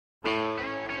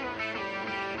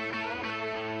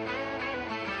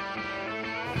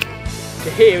to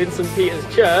here in St Peter's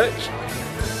Church.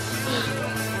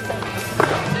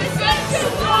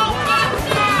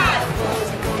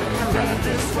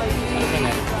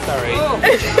 Sorry.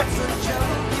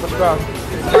 What's wrong?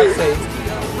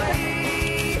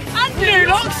 And New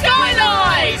Lock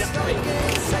Skyline!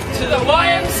 To the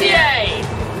YMCA!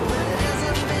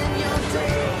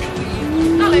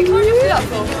 Alex, what did you do that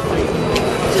for?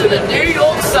 To the New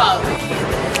York Sub!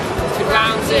 To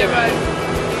Ground Zero!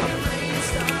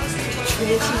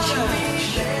 Trinity Church!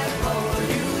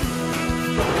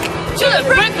 To the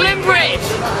Brooklyn Bridge!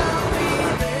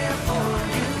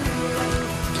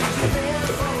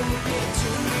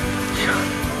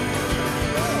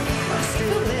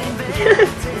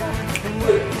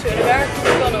 To an American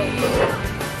McDonald's.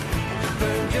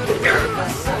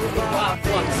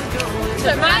 To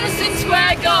Madison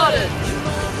Square Garden.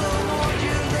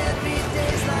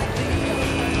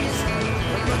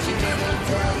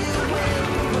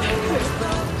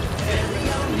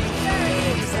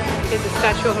 Here's a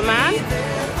statue of a man.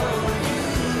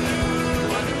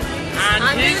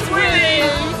 And his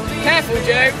wheels. Careful,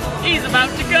 Joe. He's about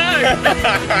to go.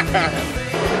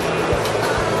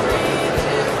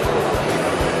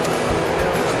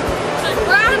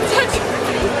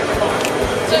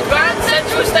 To Grand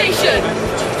Central Station.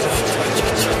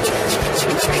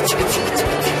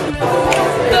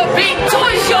 The Big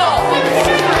Toy Shop.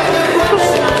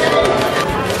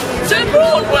 To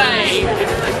Broadway.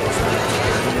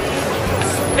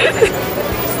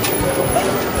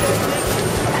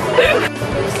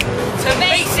 To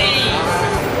Macy's.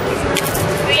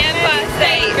 The Empire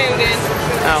State Building.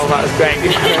 Oh, that was great.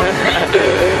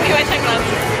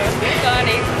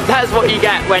 That's what you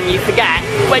get when you forget,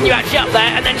 when you're actually up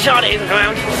there and then Charlotte isn't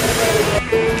around.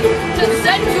 To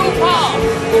Central Park.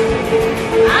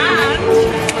 And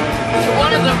to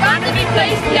one of the randomly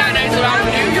placed pianos around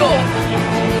New York.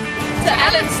 To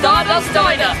Ellen's Stardust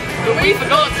Diner, but we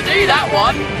forgot to do that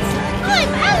one.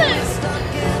 I'm Ellen.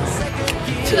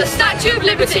 To the Statue of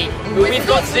Liberty, but we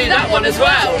forgot to do that one as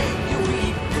well.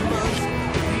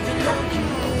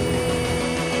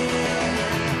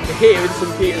 Here in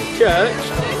St Peter's Church.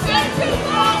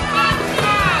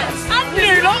 And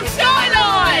New Lock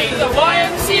Skyline! To the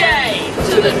YMCA!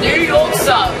 To the New York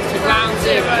Sub! To Ground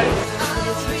Zero!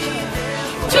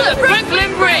 To the Brooklyn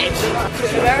Bridge!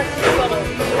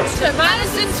 To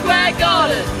Madison Square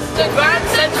Garden! To Grand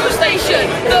Central Station!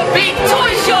 The Big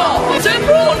Toy Shop! To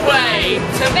Broadway!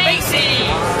 To Macy's!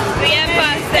 The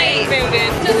Empire State Building.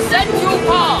 To Central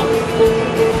Park!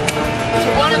 To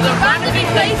one of the randomly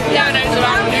placed pianos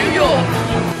around New York.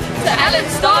 To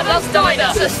Ellen's Stardust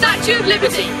Diner. To the Statue of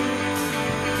Liberty.